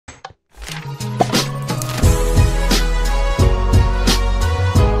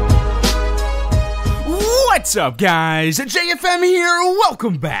What's up, guys? JFM here,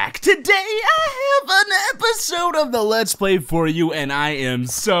 welcome back. Today I have an episode of the Let's Play for you, and I am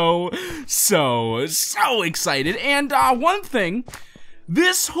so excited. And one thing,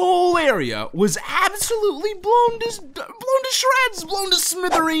 this whole area was absolutely blown to shreds, blown to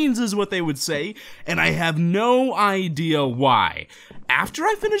smithereens is what they would say, and I have no idea why. After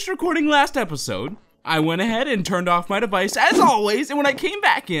I finished recording last episode, I went ahead and turned off my device as always, and when I came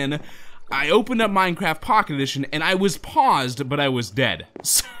back in, I opened up Minecraft Pocket Edition and I was paused, but I was dead.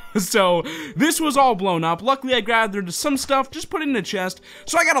 So this was all blown up. Luckily I gathered some stuff, just put it in a chest,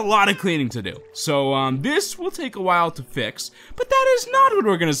 so I got a lot of cleaning to do. So this will take a while to fix, but that is not what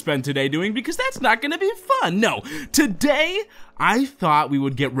we're gonna spend today doing, because that's not gonna be fun. No, today I thought we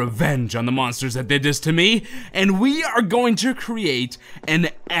would get revenge on the monsters that did this to me, and we are going to create an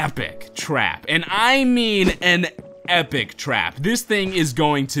epic trap. And I mean an epic trap. This thing is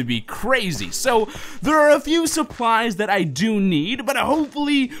going to be crazy. So there are a few supplies that I do need, but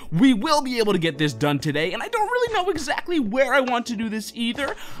hopefully we will be able to get this done today, and I don't really know exactly where I want to do this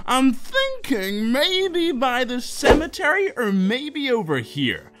either. I'm thinking maybe by the cemetery or maybe over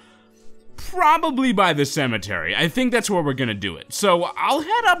here. Probably by the cemetery. I think that's where we're gonna do it. So I'll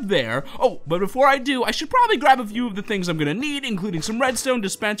head up there. Oh, but before I do, I should probably grab a few of the things I'm gonna need, including some redstone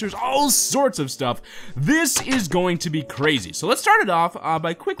dispensers, all sorts of stuff. This is going to be crazy. So let's start it off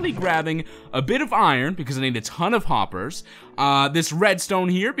by quickly grabbing a bit of iron, because I need a ton of hoppers. This redstone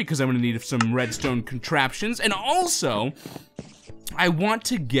here, because I'm gonna need some redstone contraptions, and also I want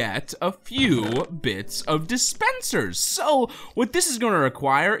to get a few bits of dispensers. So what this is going to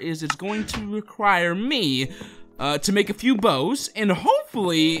require is it's going to require me to make a few bows and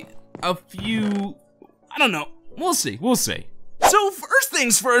hopefully a few, I don't know, we'll see. So first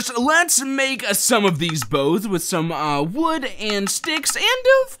things first, let's make some of these bows with some wood and sticks, and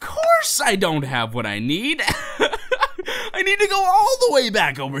of course I don't have what I need. I need to go all the way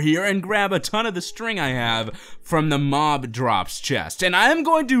back over here and grab a ton of the string I have from the mob drops chest. And I'm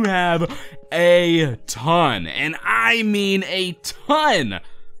going to have a ton, and I mean a ton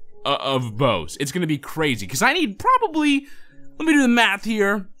of bows. It's gonna be crazy, because I need probably, let me do the math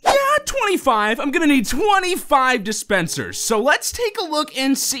here. Yeah, 25. I'm gonna need 25 dispensers. So let's take a look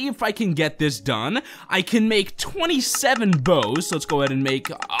and see if I can get this done. I can make 27 bows, so let's go ahead and make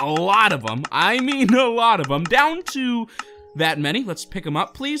a lot of them. I mean a lot of them, down to that many. Let's pick them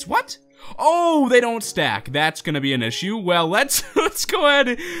up, please. What? Oh, they don't stack. That's gonna be an issue. Well, let's go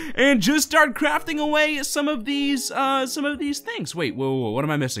ahead and just start crafting away some of these things. Wait, whoa, what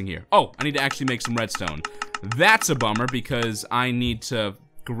am I missing here? Oh, I need to actually make some redstone. That's a bummer, because I need to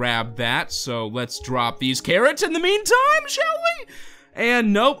grab that. So let's drop these carrots in the meantime, shall we?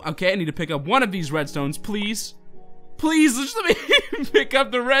 And nope. Okay, I need to pick up one of these redstones, please. Please, just let me pick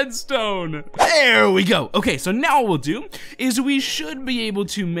up the redstone. There we go. Okay, so now what we'll do is we should be able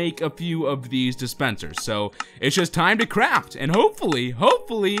to make a few of these dispensers. So it's just time to craft, and hopefully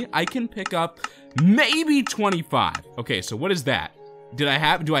I can pick up maybe 25. Okay, so what is that? Do I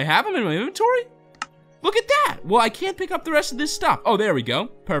have them in my inventory? Look at that. Well, I can't pick up the rest of this stuff. Oh, there we go.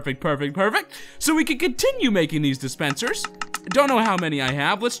 Perfect. So we can continue making these dispensers. Don't know how many I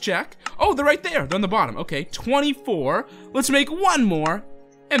have. Let's check. Oh, they're right there. They're on the bottom. Okay, 24. Let's make one more.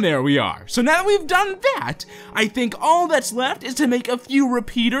 And there we are. So now that we've done that, I think all that's left is to make a few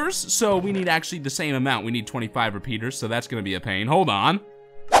repeaters. So we need actually the same amount. We need 25 repeaters, so that's gonna be a pain. Hold on.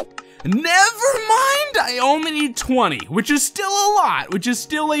 Never mind, I only need 20, which is still a lot, which is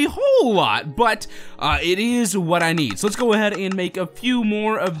still a whole lot, but it is what I need. So let's go ahead and make a few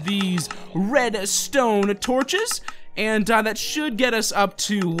more of these redstone torches, and that should get us up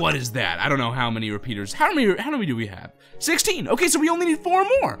to, what is that? I don't know how many repeaters. How many do we have? 16. Okay, so we only need 4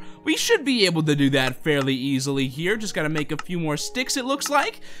 more. We should be able to do that fairly easily here. Just gotta make a few more sticks, it looks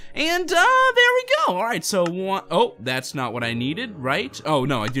like. And there we go. All right, so one, oh, that's not what I needed, right? Oh,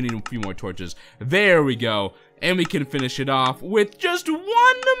 no, I do need a few more torches. There we go. And we can finish it off with just one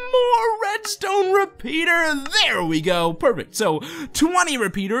more redstone repeater. There we go. Perfect. So 20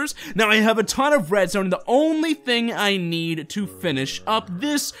 repeaters. Now I have a ton of redstone. The only thing I need to finish up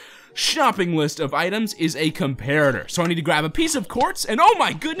this shopping list of items is a comparator. So I need to grab a piece of quartz, and oh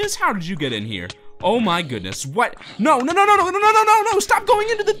my goodness, how did you get in here? Oh my goodness, what? No, stop going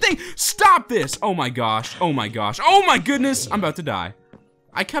into the thing. Stop this. Oh my gosh, oh my goodness, I'm about to die.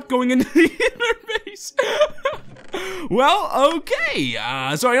 I kept going into the interface. Well, okay,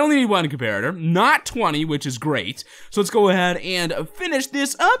 so I only need one comparator, not 20, which is great. So let's go ahead and finish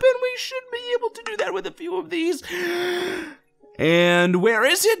this up, and we should be able to do that with a few of these. And where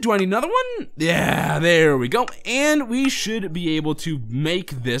is it? Do I need another one? Yeah, there we go. And we should be able to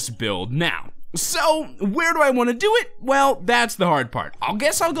make this build. Now, So, where do I want to do it? Well, that's the hard part. I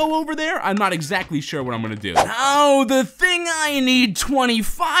guess I'll go over there. I'm not exactly sure what I'm going to do. Now, the thing I need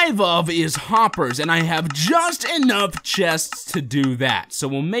 25 of is hoppers, and I have just enough chests to do that. So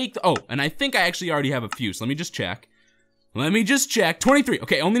we'll make, oh, and I think I actually already have a few, so let me just check. 23.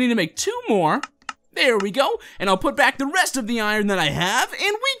 Okay, only need to make 2 more. There we go, and I'll put back the rest of the iron that I have, and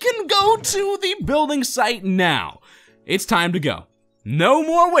we can go to the building site now. It's time to go. No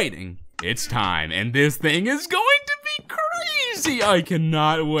more waiting. It's time, and this thing is going to be crazy. I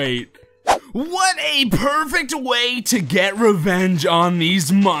cannot wait. What a perfect way to get revenge on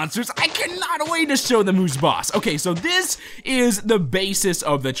these monsters. I cannot wait to show them who's boss. Okay, so this is the basis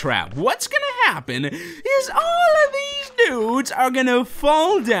of the trap. What's gonna happen is all of these dudes are gonna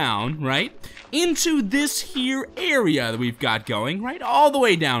fall down, right, into this here area that we've got going, right, all the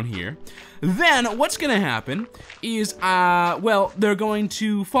way down here. Then what's gonna happen is, well, they're going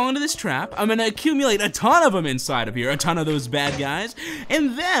to fall into this trap. I'm gonna accumulate a ton of them inside of here, a ton of those bad guys,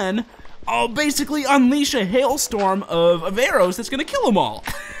 and then I'll basically unleash a hailstorm of arrows that's gonna kill them all.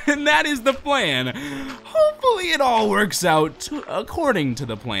 And that is the plan. Hopefully it all works out according to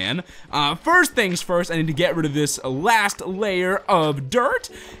the plan. First things first, I need to get rid of this last layer of dirt,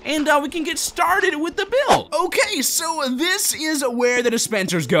 and we can get started with the build. Okay, so this is where the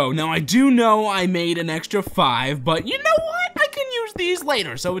dispensers go. Now I do know I made an extra 5, but you know what? I can use these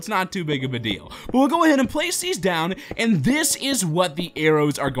later, so it's not too big of a deal. But we'll go ahead and place these down, and this is what the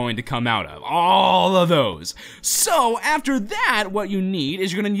arrows are going to come out of. All of those. So after that, what you need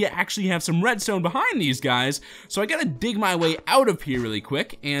is you're gonna actually have some redstone behind these guys. So I gotta dig my way out of here really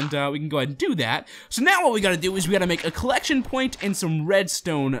quick, and we can go ahead and do that. So now what we gotta do is we gotta make a collection point and some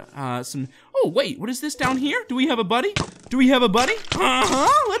redstone, oh wait, what is this down here? Do we have a buddy? Do we have a buddy?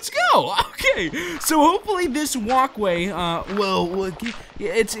 Let's go. Okay, so hopefully this walkway, well,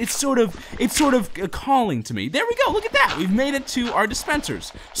 it's sort of calling to me. There we go, look at that. We've made it to our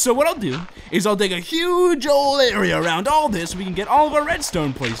dispensers. So what I'll do is I'll dig a huge old area around all this so we can get all of our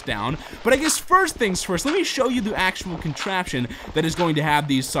redstone placed down. But I guess first things first, let me show you the actual contraption that is going to have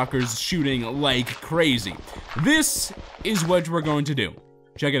these suckers shooting like crazy. This is what we're going to do.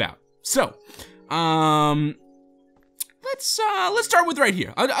 Check it out. So, let's start with right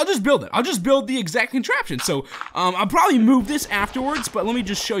here. I'll just build it. I'll just build the exact contraption. So, I'll probably move this afterwards, but let me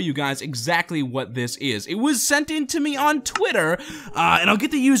just show you guys exactly what this is. It was sent in to me on Twitter, and I'll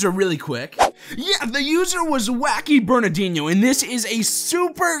get the user really quick. Yeah, the user was Wacky Bernardino, and this is a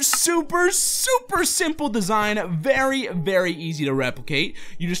super simple design. Very, very easy to replicate.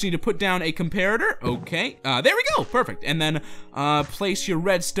 You just need to put down a comparator. Okay, there we go, perfect. And then place your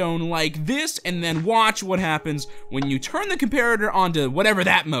redstone like this, and then watch what happens when you turn the comparator onto whatever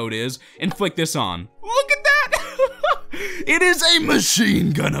that mode is and flick this on. Look at that! It is a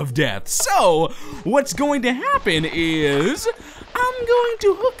machine gun of death. So what's going to happen is I'm going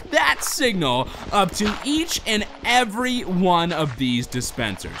to hook that signal up to each and every one of these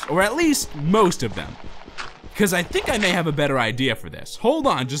dispensers, or at least most of them, because I think I may have a better idea for this. Hold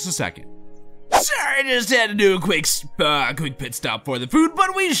on just a second. Sorry, just had to do a quick pit stop for the food,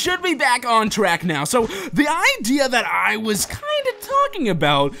 but we should be back on track now. So the idea that I was kind of talking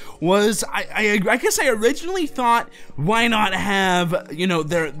about was, I guess I originally thought, why not have, you know,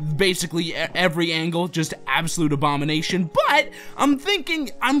 basically every angle just absolute abomination, but I'm thinking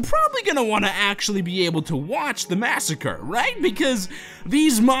I'm probably gonna want to actually be able to watch the massacre, right? Because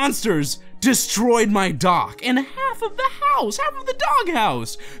these monsters destroyed my dock and half of the house, half of the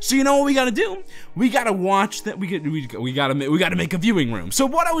doghouse. So you know what we gotta do? We gotta watch that. We gotta make a viewing room. So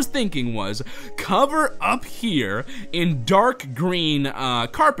what I was thinking was cover up here in dark green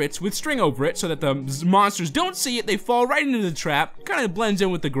carpets with string over it so that the monsters don't see it. They fall right into the trap. Kind of blends in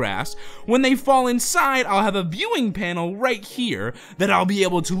with the grass. When they fall inside, I'll have a viewing panel right here that I'll be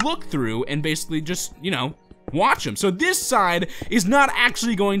able to look through and basically just, you know, watch them. So this side is not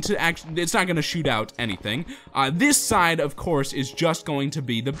actually going to it's not going to shoot out anything. This side, of course, is just going to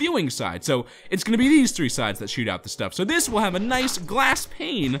be the viewing side. So it's going to be these 3 sides that shoot out the stuff. So this will have a nice glass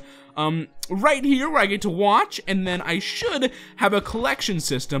pane right here where I get to watch, and then I should have a collection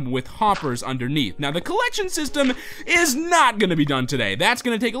system with hoppers underneath. Now the collection system is not gonna be done today. That's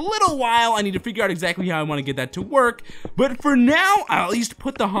gonna take a little while. I need to figure out exactly how I want to get that to work, but for now I'll at least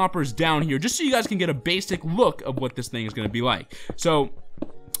put the hoppers down here just so you guys can get a basic look of what this thing is gonna be like. So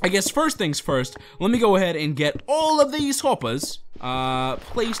I guess first things first, let me go ahead and get all of these hoppers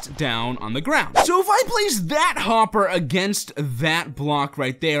placed down on the ground. So if I place that hopper against that block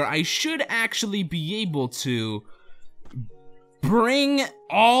right there, I should actually be able to bring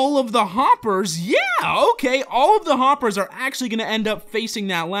all of the hoppers. Yeah, okay, all of the hoppers are actually gonna end up facing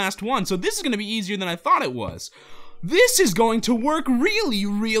that last one, so this is gonna be easier than I thought it was. This is going to work really,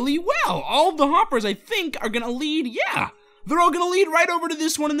 really well. All of the hoppers, I think, are gonna lead, yeah. They're all gonna lead right over to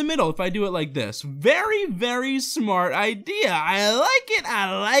this one in the middle if I do it like this. Very, very smart idea. I like it,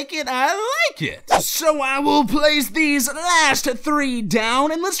 I like it, I like it. So I will place these last 3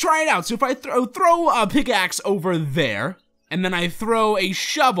 down, and let's try it out. So if I throw a pickaxe over there, and then I throw a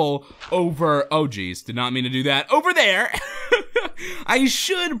shovel over, oh geez, did not mean to do that, over there, I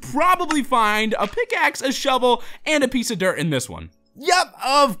should probably find a pickaxe, a shovel, and a piece of dirt in this one. Yep,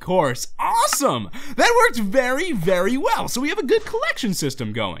 of course. Awesome! That worked very, very well. So we have a good collection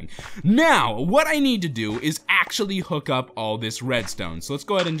system going. Now, what I need to do is actually hook up all this redstone. So let's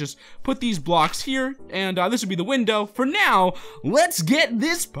go ahead and just put these blocks here, and this would be the window. For now, let's get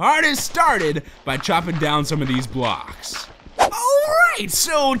this party started by chopping down some of these blocks. Alright,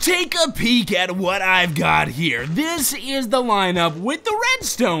 so take a peek at what I've got here. This is the lineup with the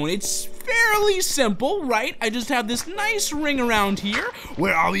redstone. It's fairly simple, right? I just have this nice ring around here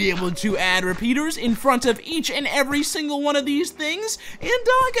where I'll be able to add repeaters in front of each and every single one of these things and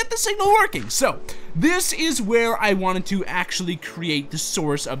get the signal working. So this is where I wanted to actually create the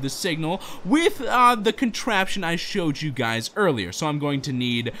source of the signal with the contraption I showed you guys earlier. So I'm going to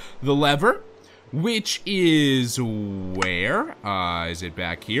need the lever, which is where? Is it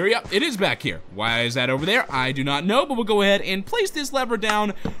back here? Yep, it is back here. Why is that over there? I do not know, but we'll go ahead and place this lever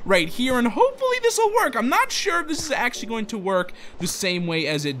down right here, and hopefully this will work. I'm not sure if this is actually going to work the same way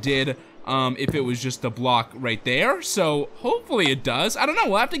as it did if it was just a block right there. So hopefully it does. I don't know.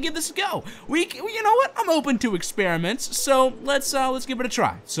 We'll have to give this a go. You know what? I'm open to experiments. So let's give it a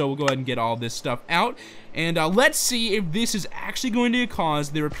try. So we'll go ahead and get all this stuff out, and let's see if this is actually going to cause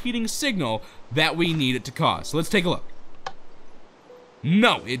the repeating signal that we need it to cause. So let's take a look.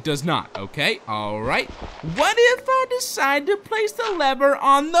 No, it does not. Okay, all right. What if I decide to place the lever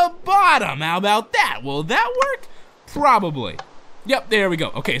on the bottom? How about that? Will that work? Probably. Yep, there we go.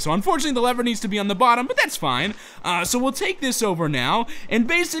 Okay, so unfortunately the lever needs to be on the bottom, but that's fine. So we'll take this over now, and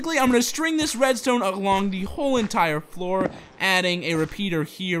basically I'm gonna string this redstone along the whole entire floor, adding a repeater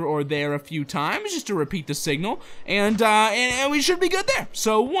here or there a few times just to repeat the signal, and we should be good there.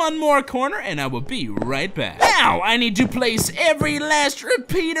 So one more corner, and I will be right back. Now I need to place every last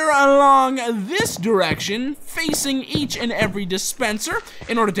repeater along this direction, facing each and every dispenser,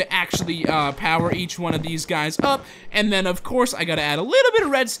 in order to actually power each one of these guys up, and then of course I gotta add a little bit of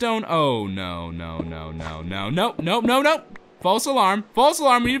redstone. Oh no, no, no, no, no, no, no, no, no. False alarm,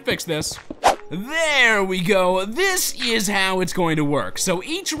 we need to fix this. There we go. This is how it's going to work. So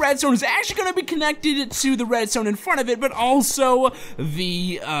each redstone is actually going to be connected to the redstone in front of it, but also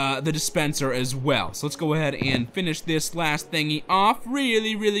the dispenser as well. So let's go ahead and finish this last thingy off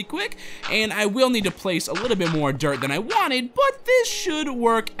really, really quick. And I will need to place a little bit more dirt than I wanted, but this should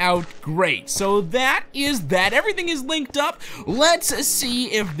work out great. So that is that. Everything is linked up. Let's see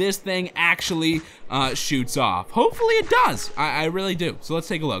if this thing actually shoots off. Hopefully it does. I really do. So let's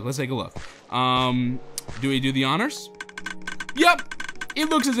take a look. Let's take a look. Do we do the honors? Yep, it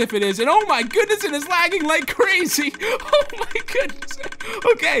looks as if it is, and oh my goodness, it is lagging like crazy. Oh my goodness.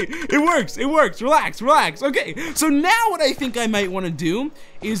 Okay, it works, relax. Okay, so now what I think I might want to do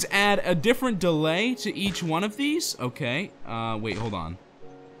is add a different delay to each one of these. Okay, wait, hold on.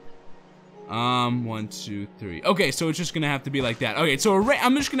 1, 2, 3. Okay, so it's just gonna have to be like that. Okay, so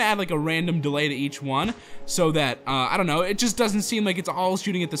I'm just gonna add like a random delay to each one so that, I don't know, it just doesn't seem like it's all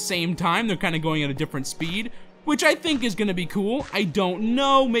shooting at the same time. They're kind of going at a different speed, which I think is gonna be cool. I don't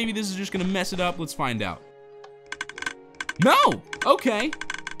know, maybe this is just gonna mess it up. Let's find out. No, okay.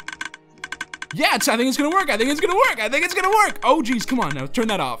 Yeah, I think it's gonna work. I think it's gonna work. Oh geez, come on now, turn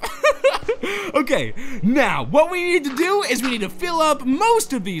that off. Okay, now what we need to do is we need to fill up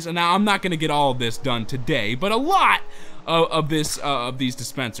most of these, and now I'm not gonna get all of this done today, but a lot of these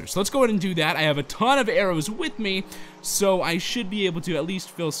dispensers. So let's go ahead and do that. I have a ton of arrows with me, so I should be able to at least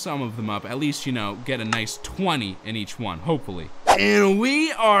fill some of them up, at least, you know, get a nice 20 in each one, hopefully. And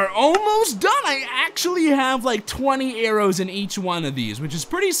we are almost done. I actually have like 20 arrows in each one of these, which is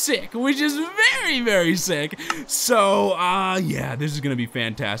pretty sick, which is very, very sick. So, yeah, this is gonna be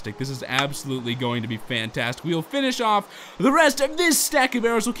fantastic. This is absolutely going to be fantastic. We'll finish off the rest of this stack of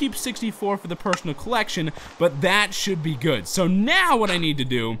arrows. We'll keep 64 for the personal collection, but that should be good. So now what I need to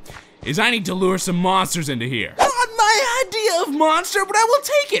do is I need to lure some monsters into here. Not my idea of monster, but I will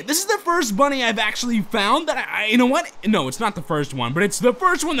take it. This is the first bunny I've actually found that you know what? No, it's not the first one, but it's the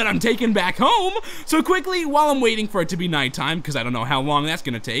first one that I'm taking back home. So quickly, while I'm waiting for it to be nighttime, because I don't know how long that's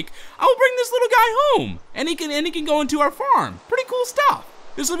gonna take, I will bring this little guy home, and he can go into our farm. Pretty cool stuff.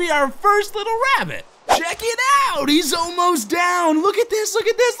 This will be our first little rabbit. Check it out, he's almost down. Look at this, look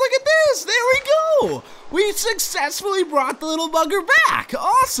at this, look at this. There we go. We successfully brought the little bugger back.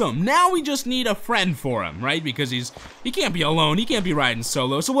 Awesome. Now we just need a friend for him, right? Because he can't be alone, he can't be riding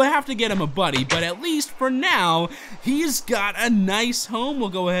solo, so we'll have to get him a buddy, but at least for now, he's got a nice home. We'll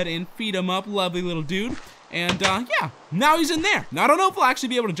go ahead and feed him up, lovely little dude. And yeah, now he's in there. Now I don't know if we'll actually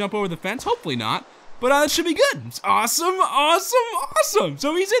be able to jump over the fence, hopefully not. But it should be good. It's awesome, awesome, awesome.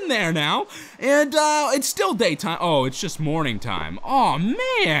 So he's in there now, and it's still daytime. Oh, it's just morning time. Oh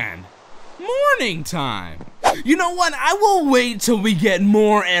man, morning time. You know what? I will wait till we get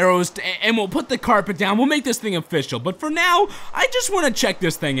more arrows, and we'll put the carpet down. We'll make this thing official. But for now, I just want to check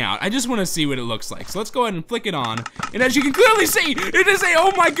this thing out. I just want to see what it looks like. So let's go ahead and flick it on. And as you can clearly see, it is a,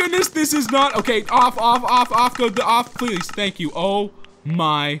 oh my goodness, this is not, okay, off, off, off, off, go to off, please, thank you. Oh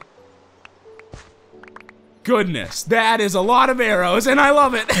my goodness, that is a lot of arrows, and I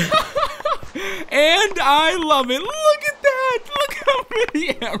love it. And I love it. Look at that. Look how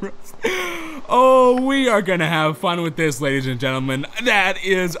many arrows. Oh, we are gonna have fun with this, ladies and gentlemen. That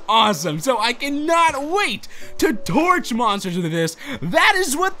is awesome. So I cannot wait to torch monsters with this. That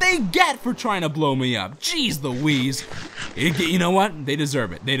is what they get for trying to blow me up. Jeez Louise. You know what? They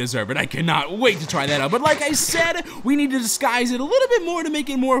deserve it. They deserve it. I cannot wait to try that out. But like I said, we need to disguise it a little bit more to make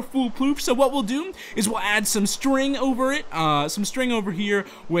it more foolproof. So what we'll do is we'll add some string over it, some string over here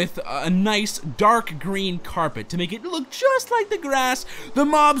with a nice dark green carpet to make it look just like the grass. The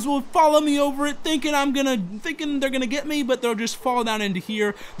mobs will follow me over it, thinking they're gonna get me, but they'll just fall down into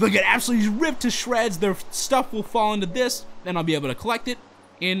here. They'll get absolutely ripped to shreds. Their stuff will fall into this, and I'll be able to collect it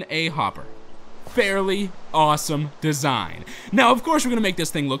in a hopper. Fairly awesome design. Now, of course, we're gonna make this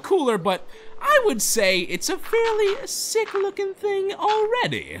thing look cooler, but I would say it's a fairly sick looking thing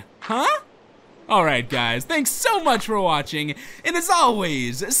already, huh? Alright guys, thanks so much for watching, and as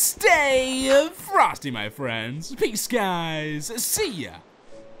always, stay frosty my friends. Peace guys, see ya,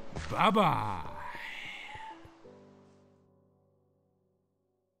 bye bye.